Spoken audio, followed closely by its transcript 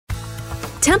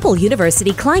Temple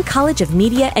University Klein College of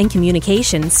Media and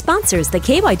Communication sponsors the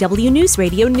KYW News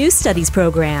Radio News Studies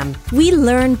program. We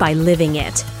learn by living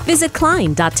it. Visit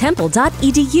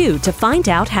klein.temple.edu to find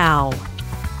out how.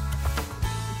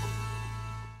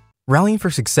 Rallying for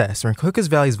Success, Rancocas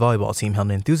Valley's volleyball team held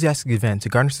an enthusiastic event to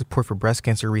garner support for breast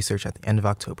cancer research at the end of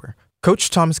October. Coach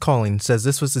Thomas Colling says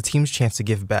this was the team's chance to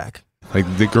give back. Like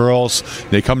the girls,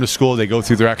 they come to school, they go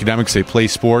through their academics, they play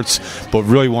sports, but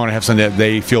really want to have something that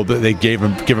they feel that they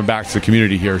given back to the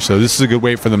community here. So this is a good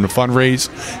way for them to fundraise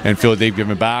and feel that they've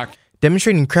given back.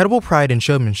 Demonstrating incredible pride and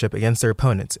showmanship against their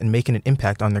opponents and making an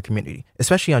impact on their community,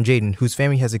 especially on Jaden, whose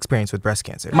family has experience with breast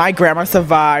cancer. My grandma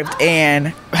survived and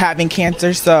having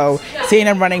cancer, so seeing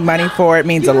them running money for it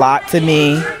means a lot to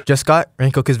me. Jeff Scott,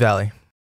 Rancocas Valley.